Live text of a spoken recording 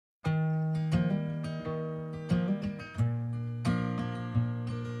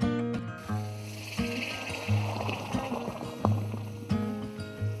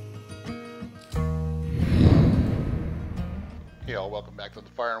Hey all, welcome back to the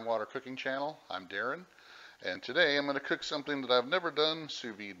Fire and Water Cooking Channel. I'm Darren, and today I'm going to cook something that I've never done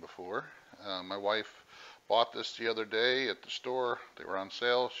sous vide before. My wife bought this the other day at the store. They were on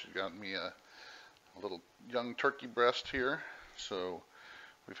sale. She got me a little young turkey breast here. So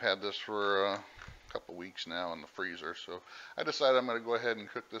we've had this for a couple weeks now in the freezer. So I decided I'm going to go ahead and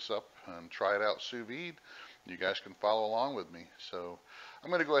cook this up and try it out sous vide. You guys can follow along with me. So I'm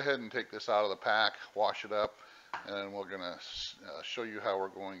going to go ahead and take this out of the pack, wash it up, and then we're going to show you how we're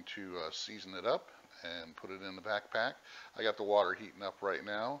going to season it up and put it in the backpack. I got the water heating up right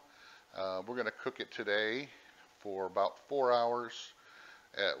now. We're going to cook it today for about 4 hours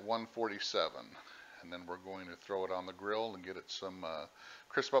at 147, and then we're going to throw it on the grill and get it some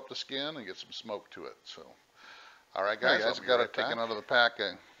crisp up the skin and get some smoke to it. So, all right, guys, I got it taken out of the pack.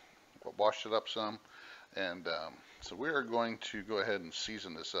 I washed it up some, and so we are going to go ahead and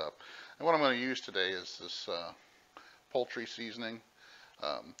season this up. And what I'm going to use today is this poultry seasoning,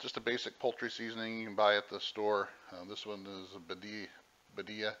 just a basic poultry seasoning you can buy at the store. This one is a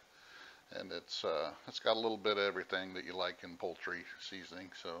Badia, and it's got a little bit of everything that you like in poultry seasoning.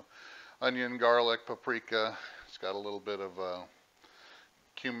 So onion, garlic, paprika. It's got a little bit of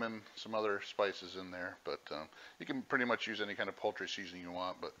cumin, some other spices in there, but you can pretty much use any kind of poultry seasoning you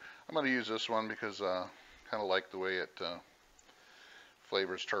want. But I'm going to use this one because I kind of like the way it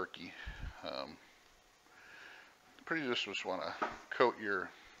flavors turkey. Pretty just want to coat your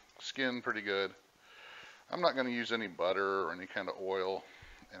skin pretty good. I'm not going to use any butter or any kind of oil,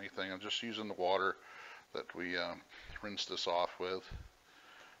 anything. I'm just using the water that we rinse this off with.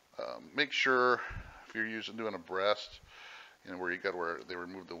 Make sure if you're doing a breast, you know, where they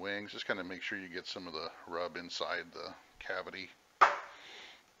remove the wings, just kind of make sure you get some of the rub inside the cavity.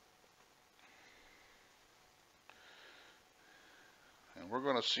 And we're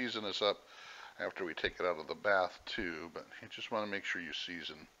going to season this up after we take it out of the bath too, but you just want to make sure you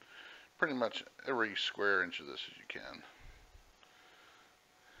season pretty much every square inch of this as you can.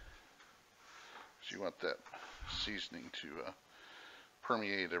 So you want that seasoning to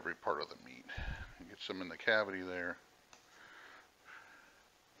permeate every part of the meat. You get some in the cavity there.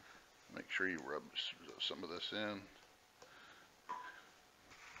 Make sure you rub some of this in.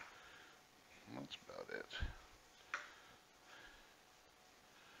 That's about it.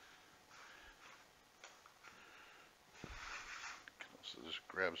 So just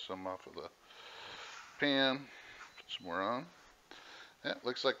grab some off of the pan, put some more on. Yeah,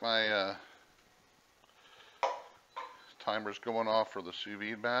 looks like my timer's going off for the sous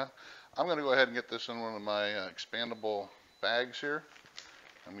vide bath. I'm going to go ahead and get this in one of my expandable bags here.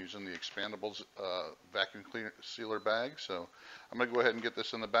 I'm using the expandables vacuum cleaner sealer bag, so I'm going to go ahead and get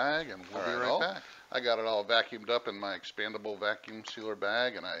this in the bag, and we'll be right back. I got it all vacuumed up in my expandable vacuum sealer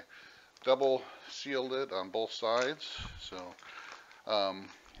bag, and I double sealed it on both sides. So,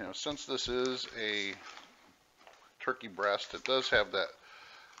 you know, since this is a turkey breast, it does have that,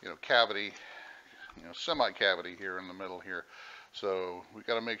 you know, cavity, you know, semi-cavity here in the middle here. So we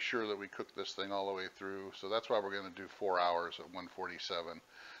got to make sure that we cook this thing all the way through. So that's why we're going to do 4 hours at 147.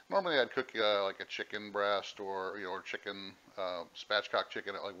 Normally I'd cook like a chicken breast or, you know, or chicken, spatchcock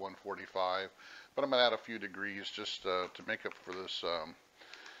chicken at like 145. But I'm going to add a few degrees just to make up for this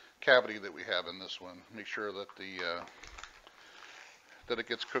cavity that we have in this one. Make sure that that it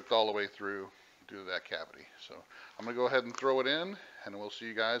gets cooked all the way through due to that cavity. So I'm going to go ahead and throw it in, and we'll see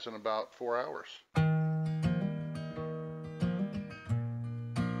you guys in about 4 hours.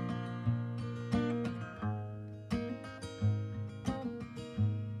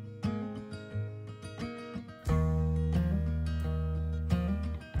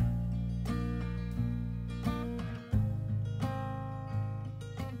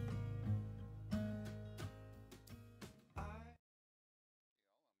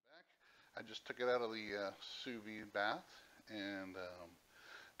 I just took it out of the sous vide bath and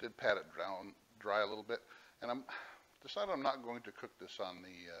did pat it dry a little bit. And I'm decided I'm not going to cook this on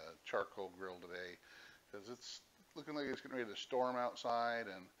the charcoal grill today because it's looking like it's getting ready to storm outside,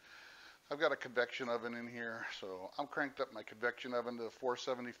 and I've got a convection oven in here, so I'm cranked up my convection oven to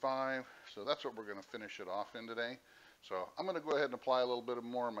 475. So that's what we're going to finish it off in today. So I'm going to go ahead and apply a little bit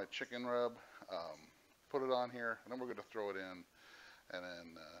more of my chicken rub, put it on here, and then we're going to throw it in, and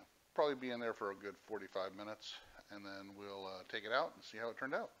then probably be in there for a good 45 minutes, and then we'll take it out and see how it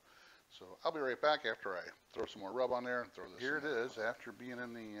turned out. So I'll be right back after I throw some more rub on there and throw this. Here it is after being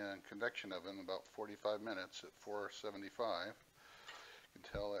in the convection oven about 45 minutes at 475. You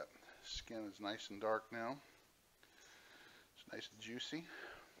can tell that skin is nice and dark now. It's nice and juicy.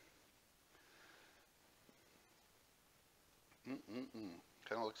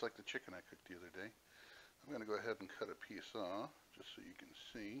 Kind of looks like the chicken I cooked the other day. I'm going to go ahead and cut a piece off just so you can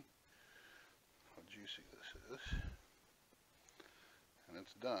see how juicy this is. And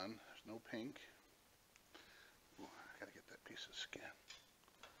it's done. There's no pink. Ooh, I got to get that piece of skin.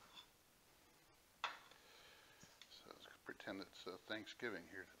 So let's pretend it's Thanksgiving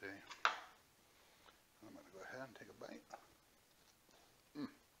here today. I'm going to go ahead and take a bite.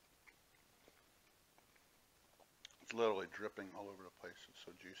 It's literally dripping all over the place. It's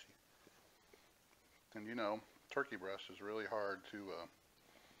so juicy. And you know, turkey breast is really hard to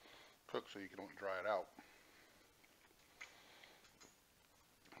cook so you don't dry it out.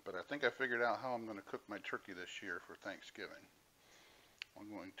 But I think I figured out how I'm going to cook my turkey this year for Thanksgiving.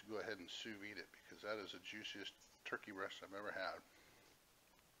 I'm going to go ahead and sous vide it because that is the juiciest turkey breast I've ever had.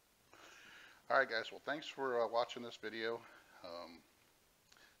 Alright guys, well thanks for watching this video.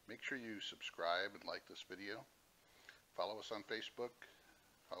 Make sure you subscribe and like this video. Follow us on Facebook.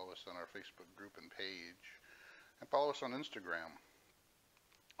 Follow us on our Facebook group and page. And follow us on Instagram.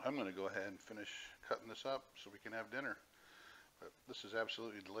 I'm going to go ahead and finish cutting this up so we can have dinner. But this is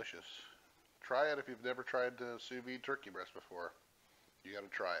absolutely delicious. Try it if you've never tried the sous vide turkey breast before. You got to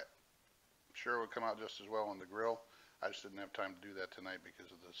try it. I'm sure it would come out just as well on the grill. I just didn't have time to do that tonight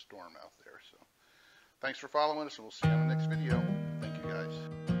because of the storm out there. So, thanks for following us, and we'll see you on the next video. Thank you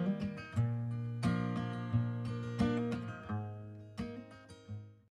guys.